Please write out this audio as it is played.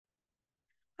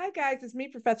Hi guys, it's me,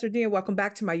 Professor D, and welcome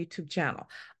back to my YouTube channel.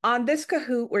 On this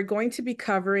Kahoot, we're going to be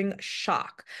covering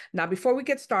shock. Now, before we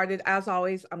get started, as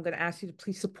always, I'm going to ask you to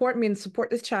please support me and support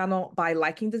this channel by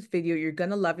liking this video. You're going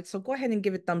to love it, so go ahead and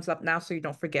give it a thumbs up now so you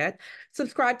don't forget.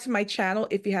 Subscribe to my channel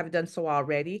if you haven't done so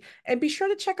already, and be sure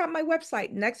to check out my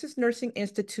website,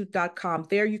 nexusnursinginstitute.com.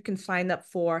 There you can sign up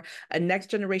for a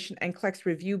next generation NCLEX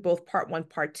review, both part 1,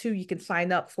 part 2. You can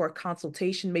sign up for a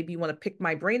consultation. Maybe you want to pick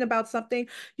my brain about something.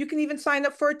 You can even sign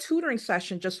up for a tutoring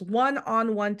session, just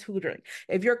one-on-one tutoring.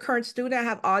 If you're a current student, I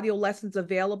have audio lessons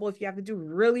available. If you have to do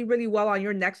really, really well on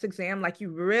your next exam, like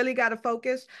you really got to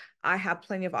focus, I have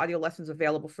plenty of audio lessons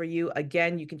available for you.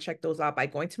 Again, you can check those out by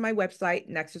going to my website,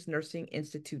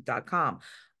 nexusnursinginstitute.com.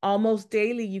 Almost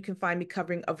daily, you can find me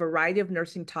covering a variety of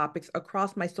nursing topics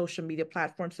across my social media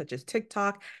platforms such as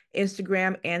TikTok,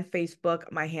 Instagram, and Facebook.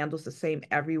 My handle's the same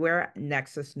everywhere,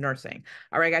 Nexus Nursing.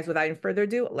 All right, guys, without any further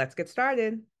ado, let's get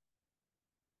started.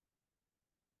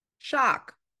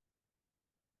 Shock.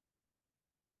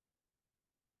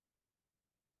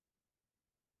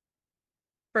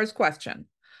 First question.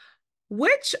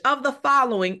 Which of the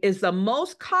following is the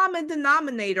most common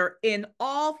denominator in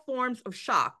all forms of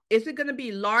shock? Is it going to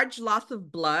be large loss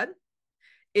of blood?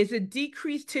 Is it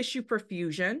decreased tissue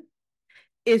perfusion?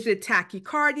 Is it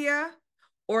tachycardia?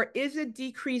 Or is it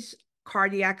decreased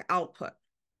cardiac output?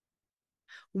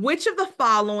 Which of the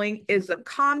following is a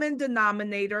common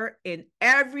denominator in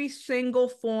every single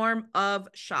form of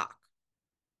shock?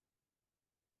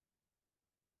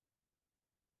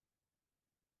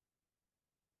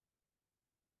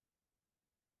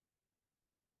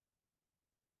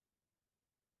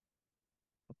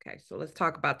 Okay, so let's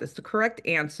talk about this. The correct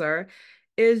answer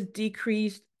is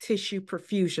decreased tissue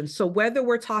perfusion. So whether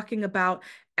we're talking about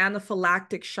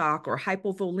anaphylactic shock or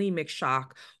hypovolemic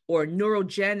shock or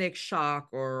neurogenic shock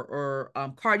or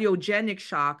cardiogenic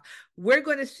shock, we're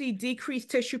going to see decreased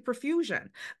tissue perfusion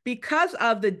because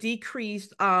of the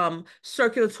decreased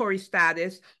circulatory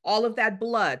status, all of that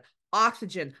blood,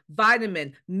 oxygen,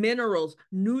 vitamin, minerals,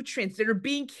 nutrients that are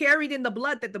being carried in the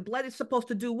blood, that the blood is supposed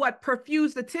to do what?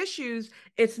 Perfuse the tissues.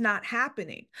 It's not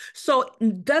happening. So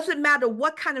it doesn't matter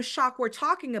what kind of shock we're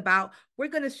talking about, we're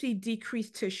going to see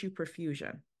decreased tissue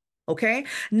perfusion. Okay.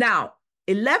 Now,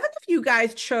 11 of you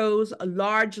guys chose a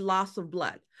large loss of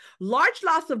blood. Large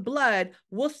loss of blood,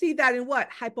 we'll see that in what?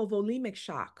 Hypovolemic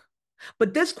shock.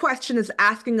 But this question is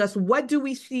asking us, what do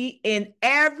we see in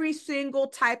every single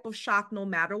type of shock, no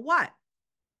matter what?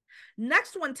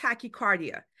 Next one,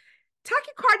 tachycardia.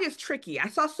 Tachycardia is tricky. I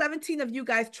saw 17 of you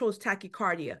guys chose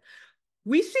tachycardia.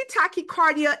 We see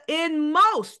tachycardia in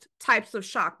most types of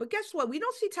shock, but guess what? We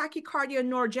don't see tachycardia in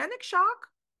neurogenic shock.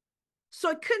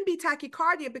 So it couldn't be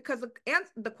tachycardia because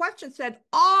the question said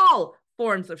all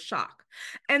forms of shock.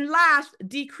 And last,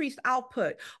 decreased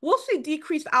output. We'll see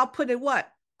decreased output in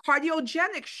what?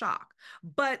 Cardiogenic shock.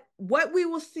 But what we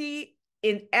will see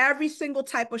in every single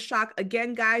type of shock,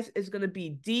 again, guys, is going to be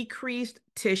decreased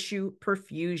tissue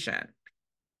perfusion.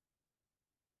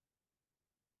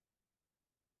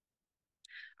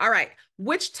 All right,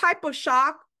 which type of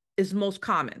shock is most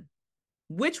common?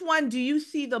 Which one do you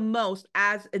see the most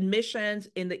as admissions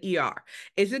in the ER?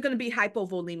 Is it going to be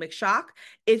hypovolemic shock?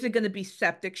 Is it going to be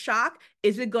septic shock?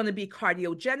 Is it going to be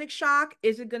cardiogenic shock?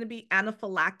 Is it going to be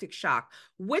anaphylactic shock?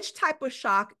 Which type of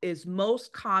shock is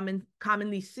most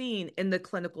commonly seen in the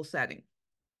clinical setting?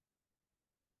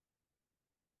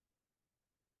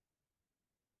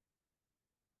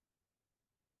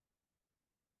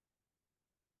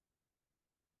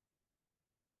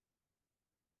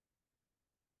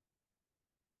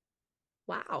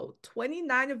 Wow,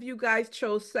 29 of you guys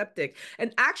chose septic.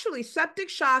 And actually, septic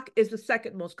shock is the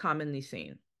second most commonly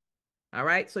seen. All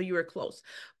right, so you were close.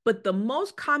 But the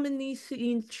most commonly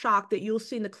seen shock that you'll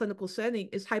see in the clinical setting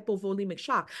is hypovolemic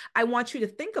shock. I want you to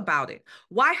think about it.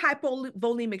 Why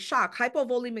hypovolemic shock?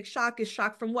 Hypovolemic shock is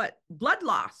shock from what? Blood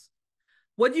loss.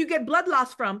 What do you get blood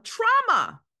loss from?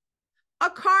 Trauma, a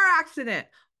car accident,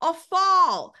 a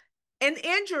fall, an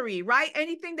injury, right?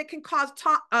 Anything that can cause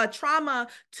trauma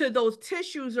to those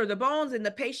tissues or the bones and the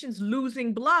patient's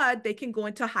losing blood, they can go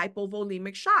into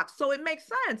hypovolemic shock. So it makes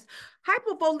sense.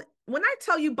 When I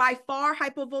tell you by far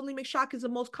hypovolemic shock is the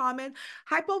most common,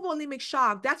 hypovolemic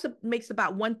shock, makes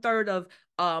about 1/3 of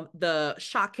the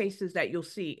shock cases that you'll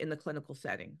see in the clinical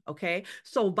setting, okay?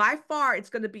 So by far, it's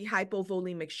going to be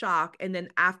hypovolemic shock. And then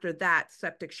after that,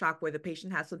 septic shock, where the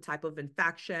patient has some type of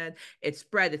infection, it's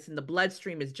spread, it's in the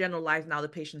bloodstream, it's generalized. Now the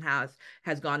patient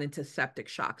has gone into septic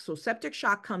shock. So septic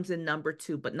shock comes in number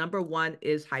 2, but number 1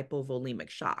 is hypovolemic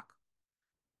shock.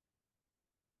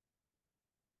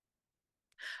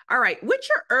 All right, which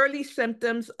are early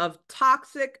symptoms of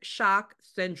toxic shock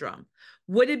syndrome?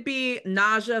 Would it be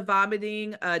nausea,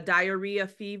 vomiting, diarrhea,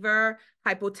 fever,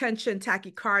 hypotension,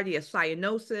 tachycardia,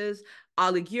 cyanosis,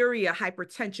 oliguria,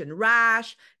 hypertension,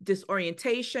 rash,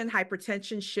 disorientation,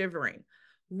 hypertension, shivering?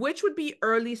 Which would be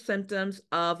early symptoms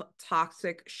of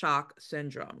toxic shock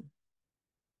syndrome?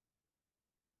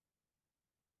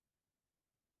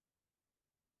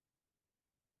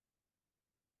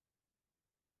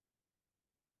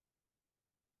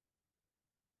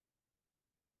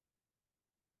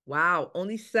 Wow,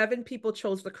 only 7 people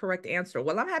chose the correct answer.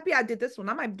 Well, I'm happy I did this one.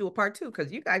 I might do a part two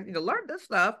because you guys need to learn this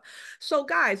stuff. So,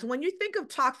 guys, when you think of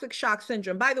toxic shock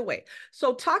syndrome, by the way,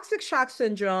 so toxic shock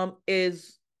syndrome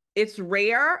is it's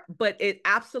rare, but it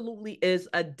absolutely is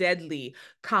a deadly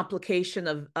complication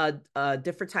of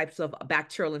different types of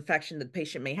bacterial infection that the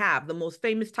patient may have. The most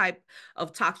famous type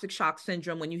of toxic shock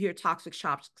syndrome, when you hear toxic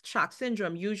shock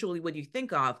syndrome, usually what you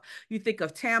think of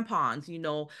tampons,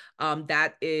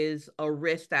 that is a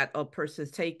risk that a person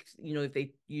takes. If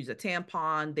they use a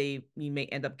tampon, you may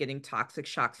end up getting toxic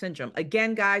shock syndrome.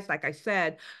 Again, guys, like I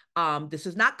said, this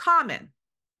is not common.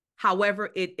 However,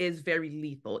 it is very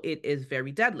lethal. It is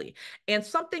very deadly. And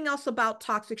something else about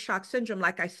toxic shock syndrome,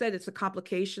 like I said, it's a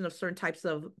complication of certain types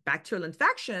of bacterial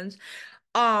infections.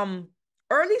 Um,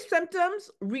 Early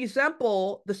symptoms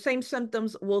resemble the same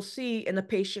symptoms we'll see in a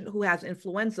patient who has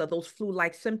influenza, those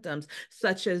flu-like symptoms,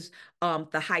 such as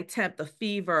the high temp, the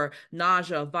fever,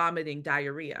 nausea, vomiting,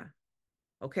 diarrhea.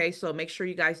 Okay, so make sure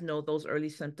you guys know those early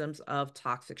symptoms of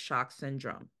toxic shock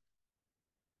syndrome.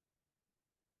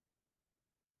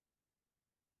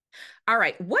 All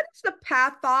right, what is the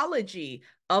pathology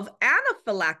of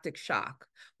anaphylactic shock?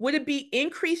 Would it be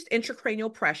increased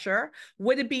intracranial pressure?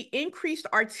 Would it be increased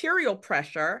arterial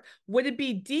pressure? Would it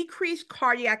be decreased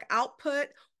cardiac output?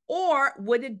 Or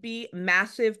would it be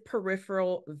massive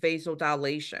peripheral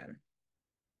vasodilation?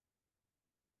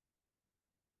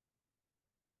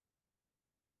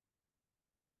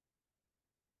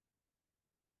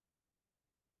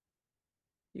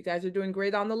 You guys are doing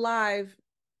great on the live.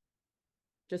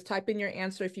 Just type in your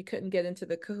answer if you couldn't get into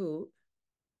the Kahoot.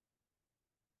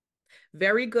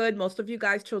 Very good. Most of you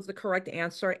guys chose the correct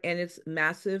answer, and it's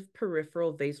massive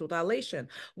peripheral vasodilation.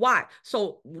 Why?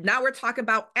 So now we're talking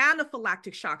about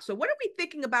anaphylactic shock. So what are we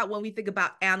thinking about when we think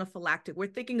about anaphylactic? We're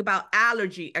thinking about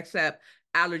allergy, except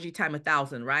allergy time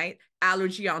 1,000, right?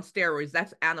 Allergy on steroids,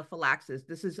 that's anaphylaxis.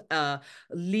 This is a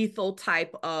lethal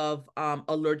type of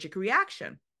allergic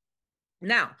reaction.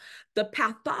 Now, the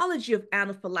pathology of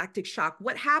anaphylactic shock,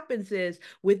 what happens is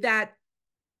with that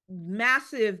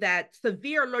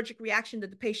severe allergic reaction that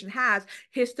the patient has,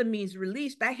 histamine's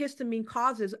released. That histamine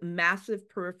causes massive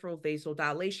peripheral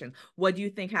vasodilation. What do you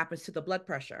think happens to the blood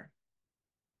pressure?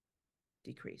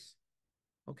 Decrease.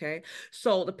 Okay,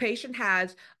 so the patient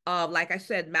has, like I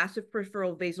said, massive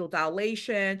peripheral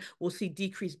vasodilation. We'll see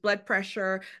decreased blood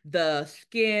pressure. The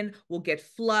skin will get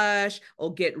flushed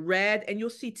or get red, and you'll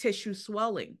see tissue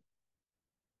swelling.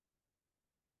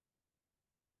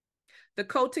 The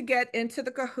code to get into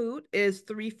the Kahoot is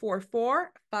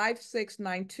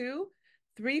 344-5692,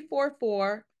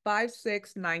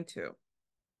 344-5692.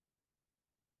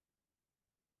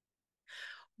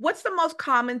 What's the most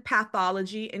common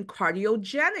pathology in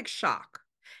cardiogenic shock?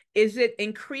 Is it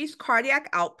increased cardiac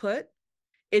output?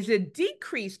 Is it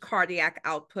decreased cardiac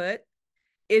output?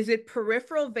 Is it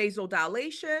peripheral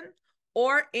vasodilation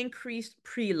or increased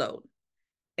preload?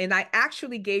 And I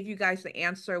actually gave you guys the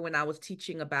answer when I was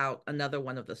teaching about another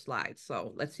one of the slides.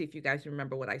 So let's see if you guys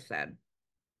remember what I said.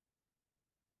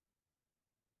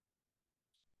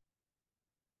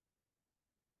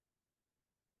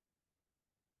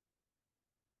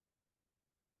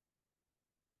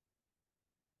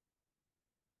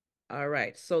 All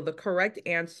right, so the correct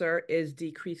answer is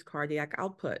decreased cardiac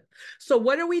output. So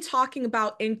what are we talking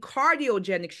about in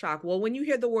cardiogenic shock? Well, when you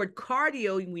hear the word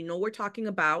cardio, we know we're talking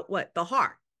about what? The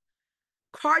heart.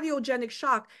 Cardiogenic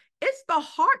shock, it's the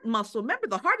heart muscle. Remember,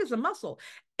 the heart is a muscle.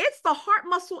 It's the heart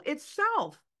muscle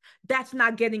itself that's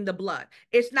not getting the blood.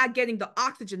 It's not getting the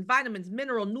oxygen, vitamins,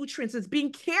 mineral, nutrients. It's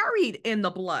being carried in the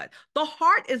blood. The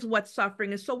heart is what's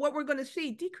suffering. And so what we're going to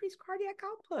see, decreased cardiac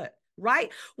output,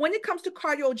 right? When it comes to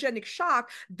cardiogenic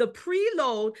shock, the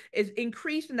preload is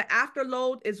increased and the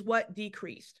afterload is what?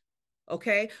 Decreased.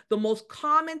 Okay. The most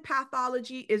common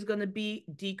pathology is going to be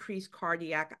decreased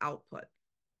cardiac output.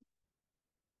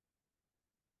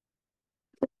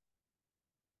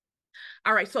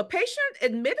 All right, so a patient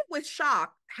admitted with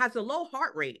shock has a low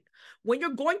heart rate. When you're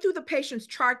going through the patient's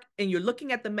chart and you're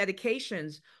looking at the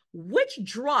medications, which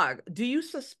drug do you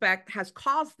suspect has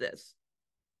caused this?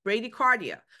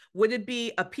 bradycardia? Would it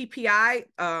be a PPI?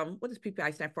 What does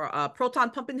PPI stand for? Proton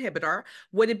pump inhibitor.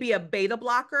 Would it be a beta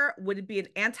blocker? Would it be an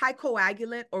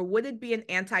anticoagulant? Or would it be an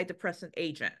antidepressant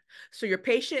agent? So your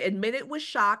patient admitted with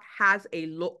shock has a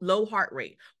low heart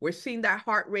rate. We're seeing that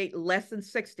heart rate less than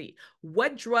 60.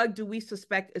 What drug do we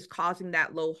suspect is causing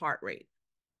that low heart rate?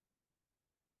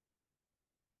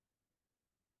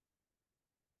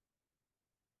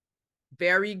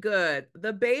 Very good.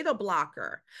 The beta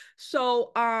blocker.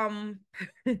 So,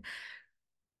 beta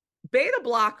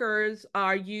blockers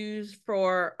are used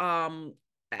for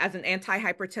as an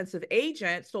antihypertensive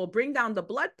agent, so bring down the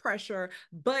blood pressure,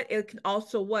 but it can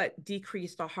also what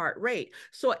decrease the heart rate.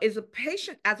 So as a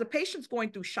patient's going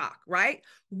through shock, right?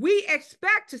 We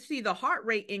expect to see the heart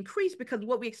rate increase because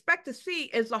what we expect to see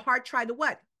is the heart try to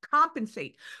what?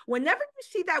 Compensate. Whenever you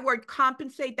see that word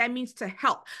compensate, that means to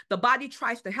help. The body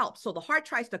tries to help. So the heart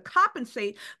tries to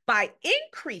compensate by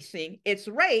increasing its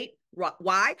rate.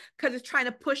 Why? Because it's trying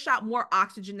to push out more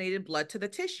oxygenated blood to the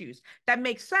tissues. That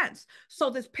makes sense. So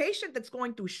this patient that's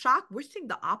going through shock, we're seeing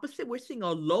the opposite. We're seeing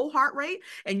a low heart rate,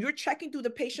 and you're checking through the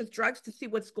patient's drugs to see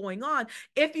what's going on.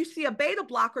 If you see a beta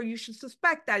blocker, you should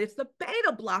suspect that it's the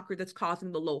beta blocker that's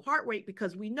causing the low heart rate,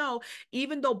 because we know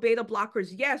even though beta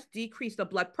blockers, yes, decrease the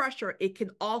blood pressure, it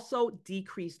can also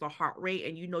decrease the heart rate.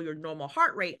 And you know your normal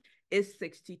heart rate is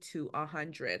 60 to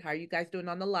 100. How are you guys doing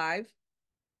on the live?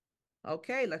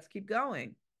 Okay, let's keep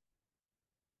going.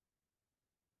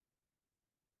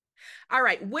 All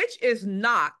right, which is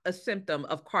not a symptom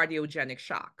of cardiogenic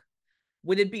shock?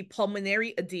 Would it be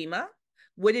pulmonary edema?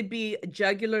 Would it be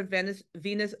jugular venous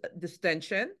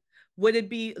distension? Would it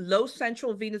be low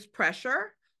central venous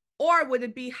pressure? Or would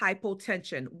it be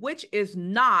hypotension, which is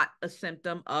not a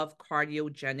symptom of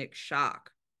cardiogenic shock?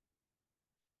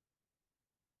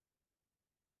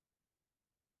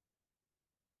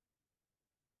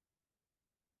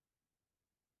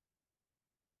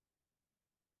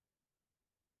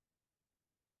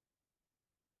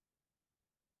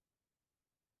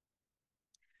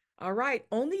 All right,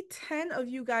 only 10 of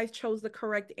you guys chose the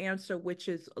correct answer, which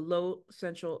is low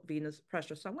central venous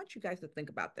pressure. So I want you guys to think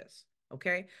about this,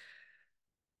 okay?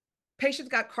 Patients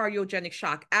got cardiogenic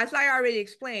shock. As I already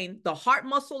explained, the heart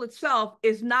muscle itself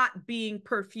is not being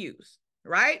perfused,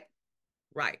 right?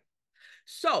 Right.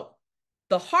 So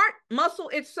the heart muscle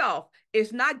itself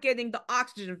is not getting the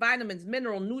oxygen, vitamins,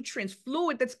 mineral, nutrients,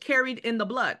 fluid that's carried in the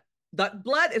blood. The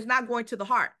blood is not going to the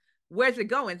heart. Where's it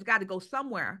going? It's got to go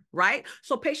somewhere, right?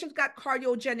 So patients got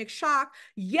cardiogenic shock.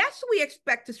 Yes, we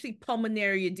expect to see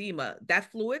pulmonary edema. That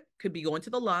fluid could be going to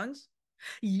the lungs.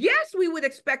 Yes, we would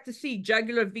expect to see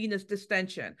jugular venous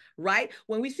distension, right?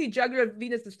 When we see jugular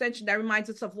venous distension, that reminds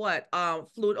us of what?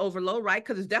 Fluid overload, right?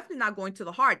 Because it's definitely not going to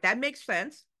the heart. That makes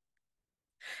sense.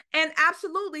 And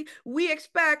absolutely, we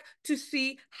expect to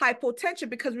see hypotension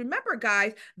because remember,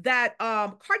 guys, that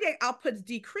cardiac output's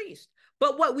decreased.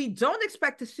 But what we don't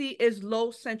expect to see is low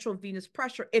central venous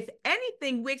pressure. If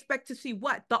anything, we expect to see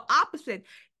what? The opposite,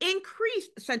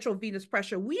 increased central venous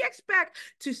pressure. We expect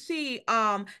to see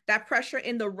that pressure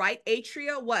in the right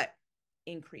atria, what?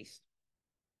 Increased.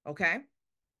 Okay.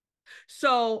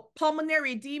 So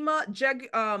pulmonary edema,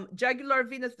 jugular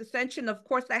venous distension, of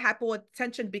course, that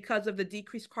hypotension because of the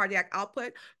decreased cardiac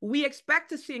output. We expect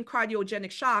to see in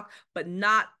cardiogenic shock, but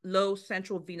not low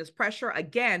central venous pressure.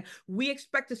 Again, we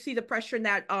expect to see the pressure in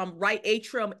that right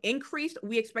atrium increased.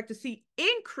 We expect to see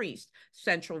increased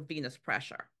central venous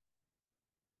pressure.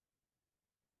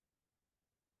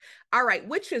 All right,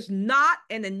 which is not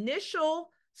an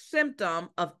initial symptom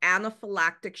of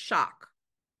anaphylactic shock.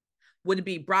 Would it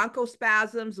be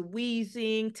bronchospasms,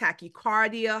 wheezing,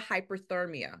 tachycardia,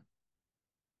 hyperthermia?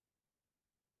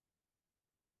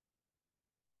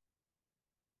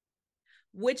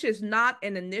 Which is not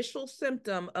an initial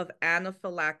symptom of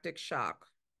anaphylactic shock?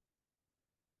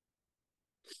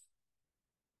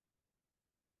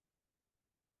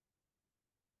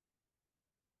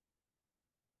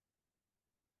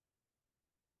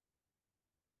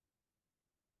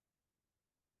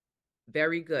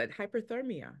 Very good.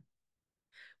 Hyperthermia.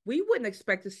 We wouldn't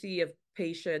expect to see a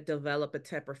patient develop a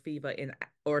temper fever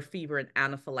or fever in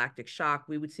anaphylactic shock.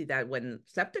 We would see that when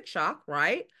septic shock,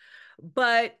 right?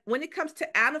 But when it comes to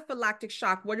anaphylactic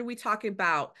shock, what are we talking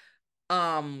about?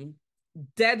 Um,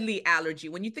 Deadly allergy.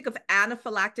 When you think of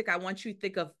anaphylactic, I want you to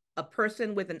think of a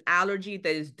person with an allergy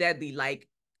that is deadly, like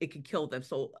it can kill them.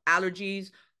 So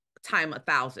allergies time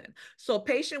 1,000. So a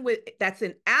patient with that's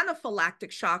in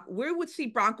anaphylactic shock, we would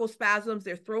see bronchospasms,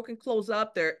 their throat can close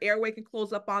up, their airway can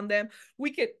close up on them.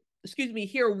 We could, excuse me,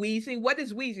 hear wheezing. What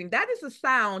is wheezing? That is the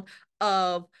sound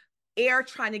of air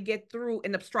trying to get through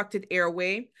an obstructed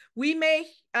airway. We may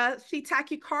see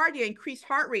tachycardia, increased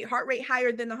heart rate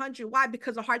higher than 100. Why?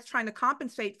 Because the heart's trying to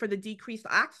compensate for the decreased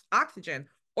oxygen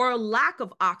or a lack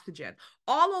of oxygen.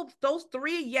 All of those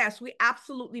three, yes, we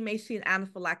absolutely may see an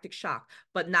anaphylactic shock,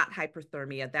 but not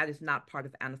hyperthermia. That is not part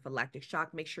of anaphylactic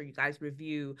shock. Make sure you guys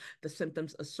review the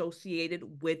symptoms associated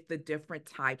with the different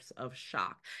types of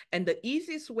shock. And the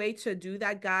easiest way to do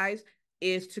that, guys,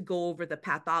 is to go over the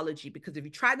pathology, because if you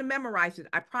try to memorize it,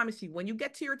 I promise you, when you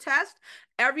get to your test,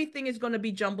 everything is going to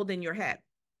be jumbled in your head.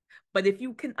 But if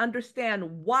you can understand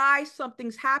why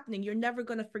something's happening, you're never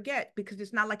going to forget, because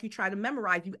it's not like you try to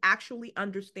memorize, you actually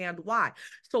understand why.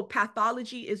 So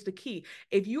pathology is the key.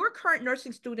 If you're a current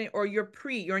nursing student or you're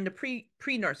in the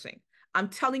pre-nursing, I'm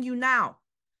telling you now,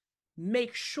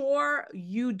 make sure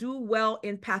you do well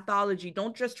in pathology.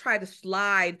 Don't just try to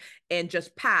slide and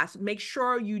just pass. Make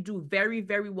sure you do very,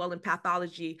 very well in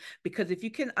pathology, because if you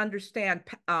can understand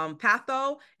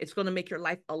patho, it's going to make your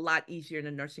life a lot easier in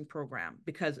the nursing program,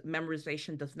 because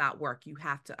memorization does not work. You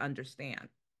have to understand.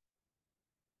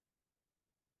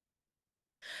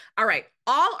 All right.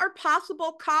 All are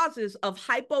possible causes of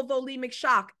hypovolemic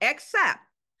shock except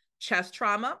chest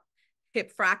trauma,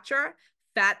 hip fracture,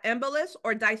 fat embolus,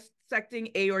 or dissecting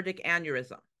aortic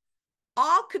aneurysm.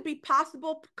 All could be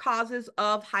possible causes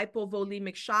of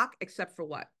hypovolemic shock, except for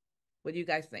what? What do you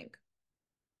guys think?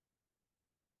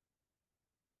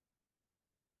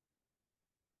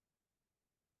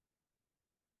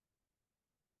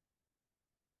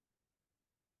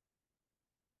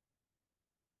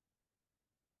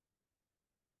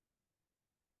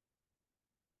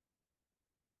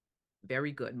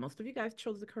 Very good. Most of you guys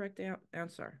chose the correct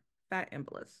answer, fat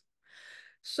embolus.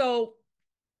 So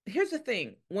here's the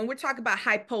thing. When we're talking about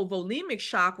hypovolemic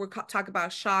shock, we're talking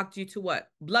about shock due to what?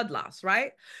 Blood loss,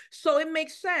 right? So it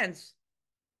makes sense.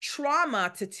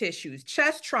 Trauma to tissues,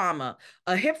 chest trauma,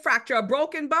 a hip fracture, a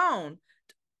broken bone,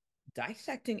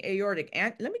 dissecting aortic.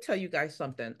 And let me tell you guys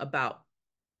something about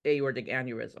aortic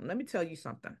aneurysm. Let me tell you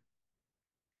something.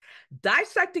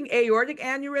 Dissecting aortic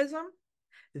aneurysm,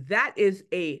 that is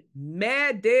a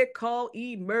medical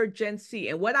emergency.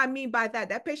 And what I mean by that,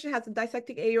 that patient has a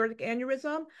dissecting aortic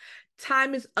aneurysm.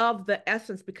 Time is of the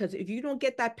essence, because if you don't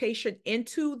get that patient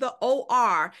into the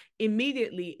OR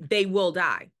immediately, they will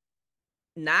die.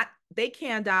 Not they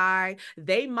can die,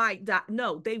 they might die.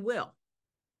 No, they will.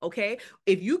 Okay.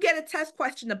 If you get a test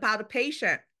question about a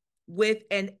patient with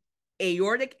an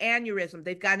aortic aneurysm,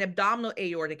 they've got an abdominal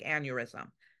aortic aneurysm,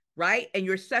 right? And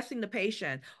you're assessing the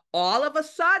patient, all of a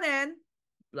sudden,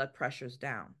 blood pressure's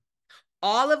down.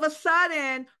 All of a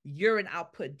sudden, urine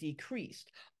output decreased.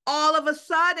 All of a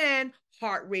sudden,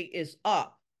 heart rate is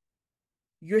up.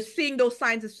 You're seeing those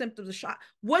signs and symptoms of shock.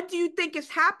 What do you think is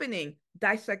happening?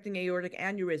 Dissecting aortic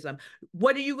aneurysm.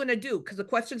 What are you going to do? Because the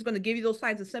question is going to give you those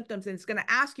signs and symptoms, and it's going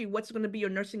to ask you what's going to be your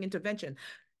nursing intervention.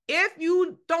 If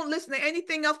you don't listen to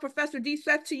anything else Professor D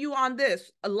said to you on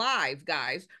this live,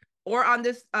 guys, or on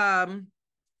this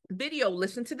video,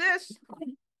 listen to this.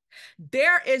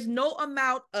 There is no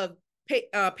amount of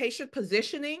patient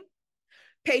positioning,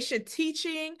 patient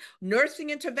teaching,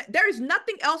 nursing intervention. There is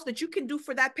nothing else that you can do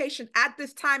for that patient at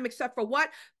this time except for what?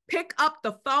 Pick up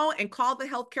the phone and call the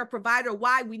healthcare provider.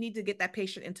 Why? We need to get that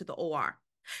patient into the OR.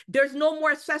 There's no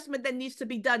more assessment that needs to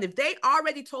be done. If they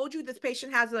already told you this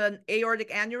patient has an aortic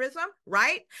aneurysm,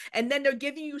 right? And then they're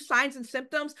giving you signs and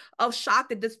symptoms of shock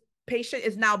that this patient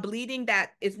is now bleeding,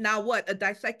 that is now what? A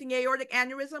dissecting aortic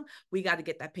aneurysm. We got to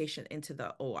get that patient into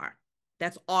the OR.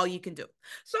 That's all you can do.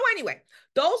 So anyway,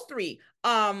 those three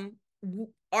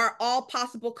are all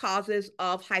possible causes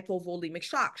of hypovolemic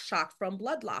shock, shock from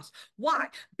blood loss. Why?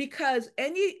 Because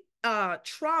any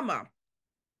trauma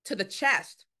to the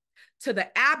chest, to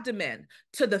the abdomen,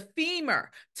 to the femur,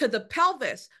 to the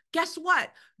pelvis, guess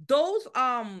what? Those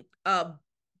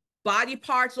body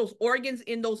parts, those organs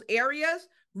in those areas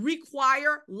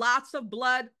require lots of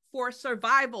blood for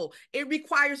survival. It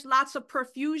requires lots of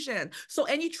perfusion. So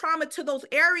any trauma to those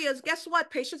areas, guess what?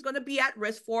 Patient's going to be at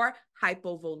risk for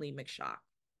hypovolemic shock.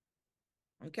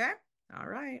 Okay? All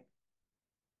right.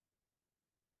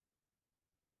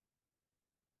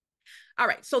 All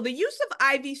right, so the use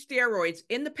of IV steroids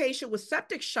in the patient with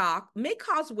septic shock may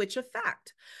cause which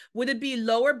effect? Would it be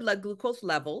lower blood glucose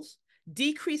levels,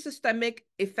 decrease systemic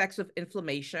effects of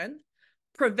inflammation,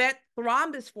 prevent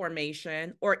thrombus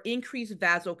formation, or increase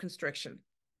vasoconstriction?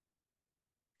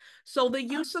 So the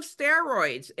use of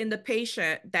steroids in the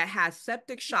patient that has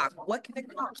septic shock, what can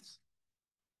it cause?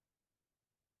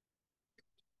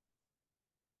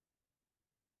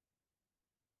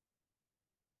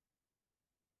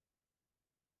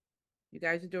 You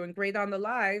guys are doing great on the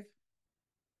live.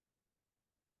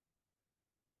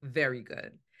 Very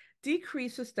good.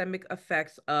 Decrease systemic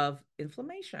effects of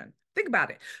inflammation. Think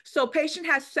about it. So patient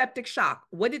has septic shock.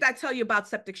 What did I tell you about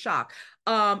septic shock?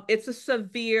 It's a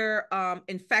severe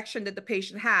infection that the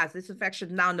patient has. This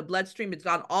infection now in the bloodstream, it's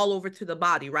gone all over to the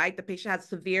body, right? The patient has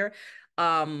severe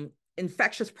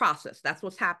infectious process. That's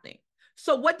what's happening.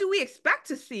 So what do we expect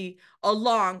to see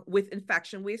along with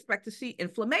infection? We expect to see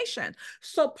inflammation.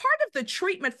 So part of the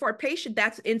treatment for a patient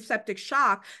that's in septic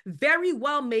shock very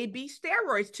well may be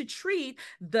steroids to treat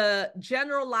the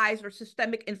generalized or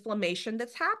systemic inflammation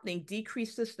that's happening,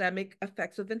 decrease systemic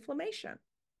effects of inflammation.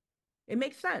 It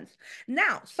makes sense.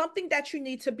 Now, something that you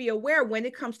need to be aware when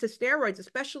it comes to steroids,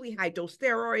 especially high dose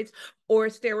steroids or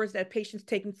steroids that patients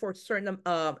taking for a certain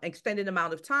extended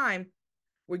amount of time,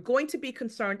 we're going to be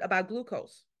concerned about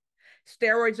glucose.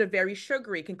 Steroids are very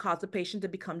sugary. It can cause the patient to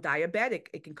become diabetic.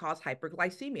 It can cause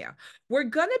hyperglycemia. We're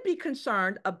going to be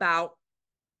concerned about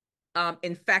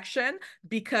infection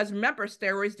because remember,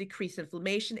 steroids decrease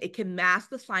inflammation. It can mask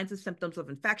the signs and symptoms of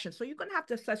infection. So you're going to have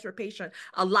to assess your patient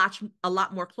a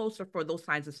lot more closer for those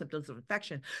signs and symptoms of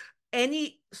infection.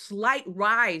 Any slight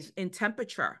rise in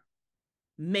temperature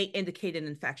may indicate an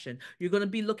infection. You're going to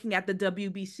be looking at the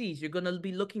WBCs. You're going to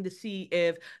be looking to see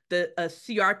if the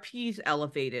CRP is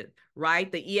elevated,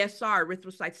 right? The ESR,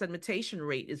 erythrocyte sedimentation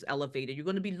rate, is elevated. You're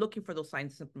going to be looking for those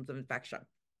signs and symptoms of infection.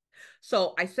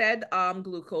 So I said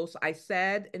glucose. I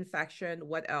said infection.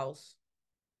 What else?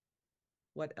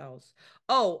 What else?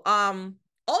 Oh,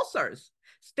 ulcers.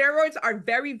 Steroids are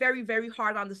very, very, very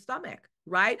hard on the stomach,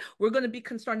 right? We're going to be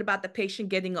concerned about the patient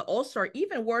getting an ulcer,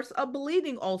 even worse, a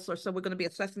bleeding ulcer. So we're going to be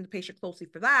assessing the patient closely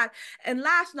for that. And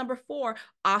last, number 4,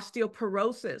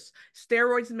 osteoporosis.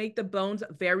 Steroids make the bones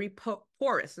very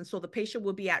porous. And so the patient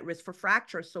will be at risk for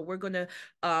fracture. So we're going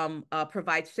to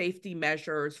provide safety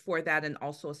measures for that and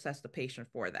also assess the patient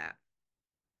for that.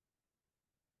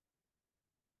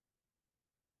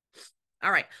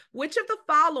 All right. Which of the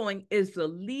following is the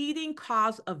leading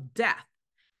cause of death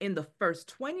in the first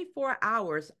 24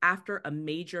 hours after a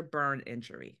major burn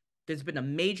injury? There's been a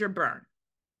major burn.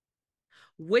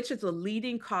 Which is the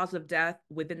leading cause of death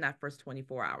within that first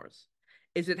 24 hours?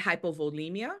 Is it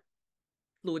hypovolemia,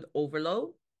 fluid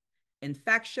overload,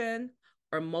 infection,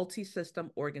 or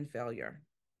multi-system organ failure?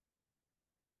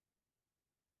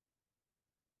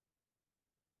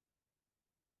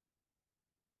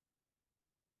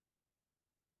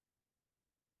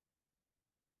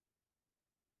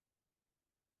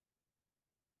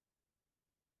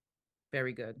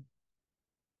 Very good.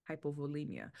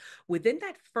 Hypovolemia. Within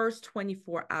that first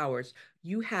 24 hours,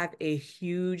 you have a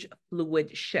huge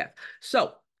fluid shift.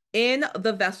 So in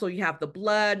the vessel, you have the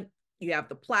blood, you have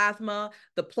the plasma.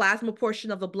 The plasma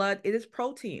portion of the blood, it is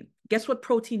protein. Guess what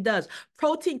protein does?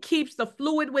 Protein keeps the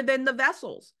fluid within the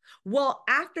vessels. Well,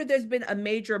 after there's been a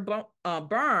major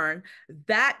burn,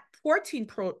 that protein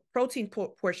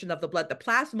portion of the blood, the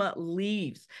plasma,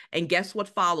 leaves. And guess what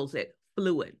follows it?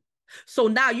 Fluid. So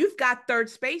now you've got third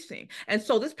spacing. And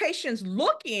so this patient's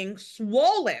looking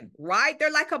swollen, right? They're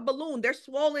like a balloon. They're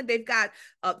swollen. They've got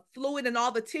fluid in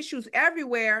all the tissues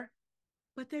everywhere,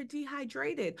 but they're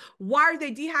dehydrated. Why are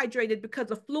they dehydrated? Because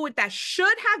the fluid that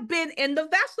should have been in the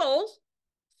vessels,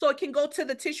 so it can go to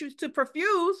the tissues to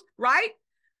perfuse, right?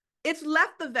 It's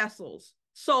left the vessels.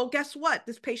 So guess what?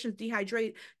 This patient's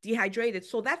dehydrated.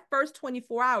 So that first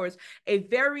 24 hours, a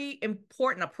very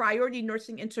important, a priority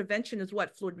nursing intervention is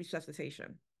what? Fluid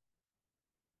resuscitation.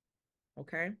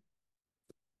 Okay.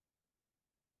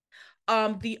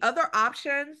 The other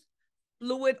options,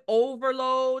 fluid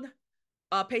overload.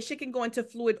 Patient can go into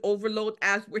fluid overload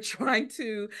as we're trying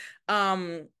to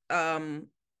um, um,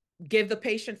 give the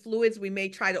patient fluids. We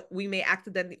may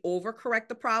accidentally overcorrect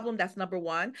the problem. That's number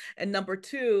 1. And number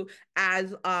 2,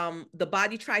 as the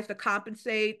body tries to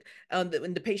compensate,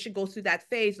 when the patient goes through that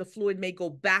phase, the fluid may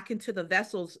go back into the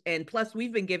vessels. And plus,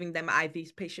 we've been giving them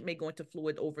IVs. Patient may go into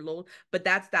fluid overload, but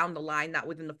that's down the line, not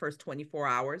within the first 24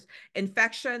 hours.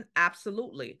 Infection,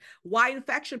 absolutely. Why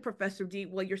infection, Professor D?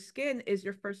 Well, your skin is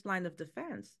your first line of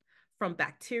defense from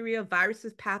bacteria,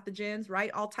 viruses, pathogens,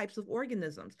 right? All types of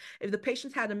organisms. If the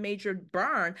patient's had a major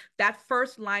burn, that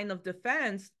first line of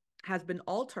defense has been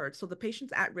altered. So the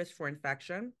patient's at risk for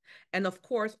infection. And of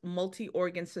course,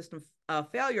 multi-organ system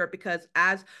failure, because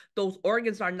as those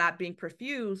organs are not being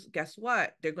perfused, guess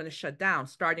what? They're going to shut down,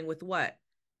 starting with what?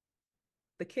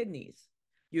 The kidneys.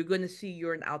 You're going to see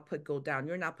urine output go down.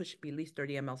 Urine output should be at least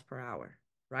 30 mLs per hour.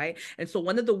 Right. And so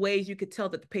one of the ways you could tell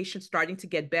that the patient's starting to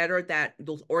get better, that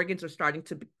those organs are starting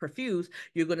to perfuse,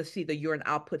 you're going to see the urine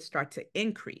output start to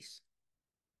increase.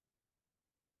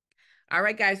 All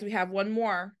right, guys, we have one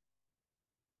more.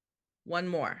 One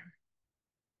more.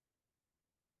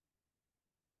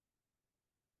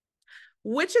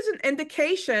 which is an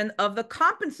indication of the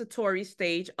compensatory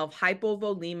stage of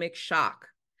hypovolemic shock.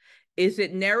 Is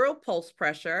it narrow pulse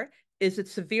pressure? Is it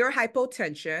severe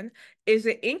hypotension? Is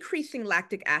it increasing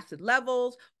lactic acid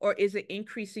levels? Or is it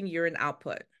increasing urine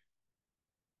output?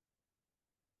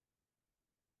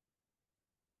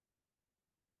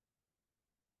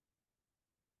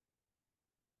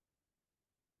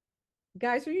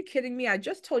 Guys, are you kidding me? I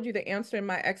just told you the answer in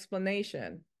my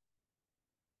explanation.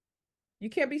 You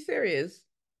can't be serious.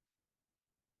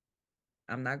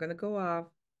 I'm not going to go off.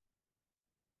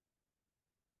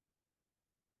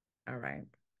 All right,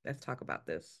 let's talk about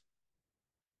this.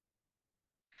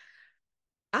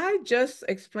 I just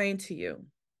explained to you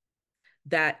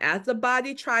that as the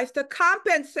body tries to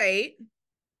compensate,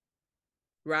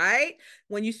 right?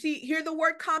 When you hear the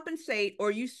word compensate or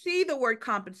you see the word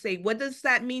compensate, what does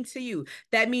that mean to you?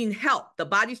 That means help. The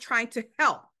body's trying to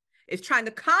help. It's trying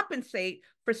to compensate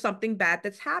for something bad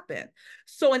that's happened.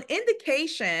 So an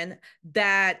indication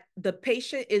that the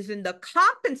patient is in the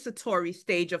compensatory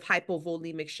stage of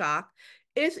hypovolemic shock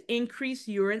is increased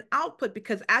urine output,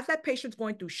 because as that patient's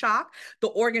going through shock, the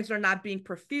organs are not being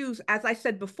perfused. As I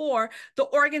said before, the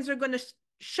organs are going to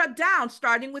shut down,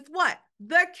 starting with what?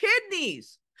 The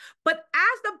kidneys. But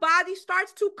as the body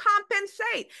starts to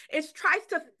compensate, it tries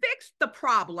to fix the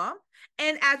problem.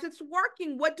 And as it's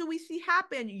working, what do we see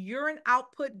happen? Urine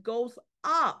output goes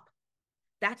up.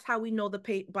 That's how we know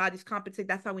the body's compensating.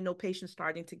 That's how we know patients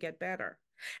starting to get better.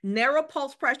 Narrow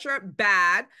pulse pressure,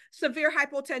 bad. Severe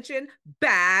hypotension,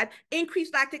 bad.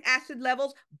 Increased lactic acid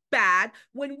levels, bad.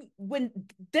 When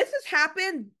this is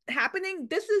happening,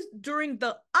 this is during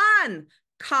the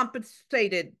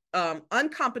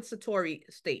uncompensatory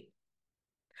state.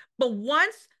 But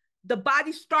once the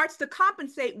body starts to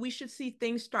compensate, we should see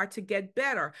things start to get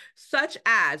better, such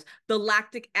as the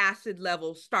lactic acid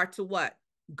levels start to what?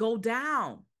 Go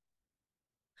down.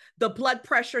 The blood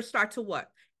pressure start to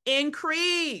what?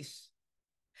 Increase.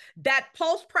 That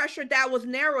pulse pressure that was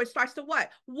narrow, it starts to what?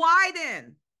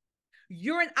 Widen.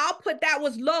 Urine output that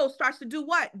was low starts to do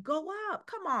what? Go up.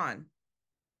 Come on.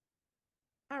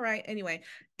 All right. Anyway,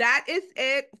 that is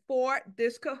it for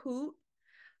this Kahoot.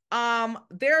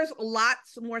 There's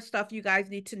lots more stuff you guys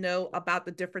need to know about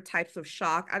the different types of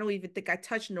shock. I don't even think I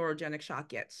touched neurogenic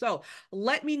shock yet. So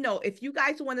let me know if you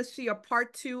guys want to see a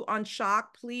part 2 on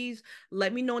shock. Please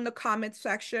let me know in the comment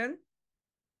section.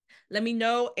 Let me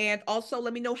know, and also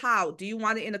let me know how. Do you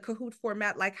want it in a Kahoot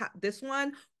format like this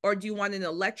one, or do you want it in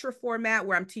a lecture format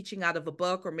where I'm teaching out of a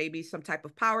book or maybe some type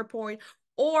of PowerPoint,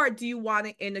 or do you want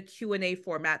it in a Q&A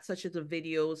format such as the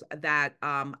videos that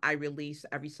I release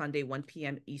every Sunday, 1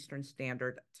 p.m. Eastern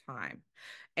Standard Time?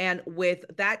 And with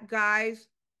that, guys,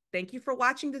 thank you for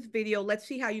watching this video. Let's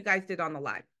see how you guys did on the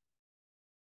live.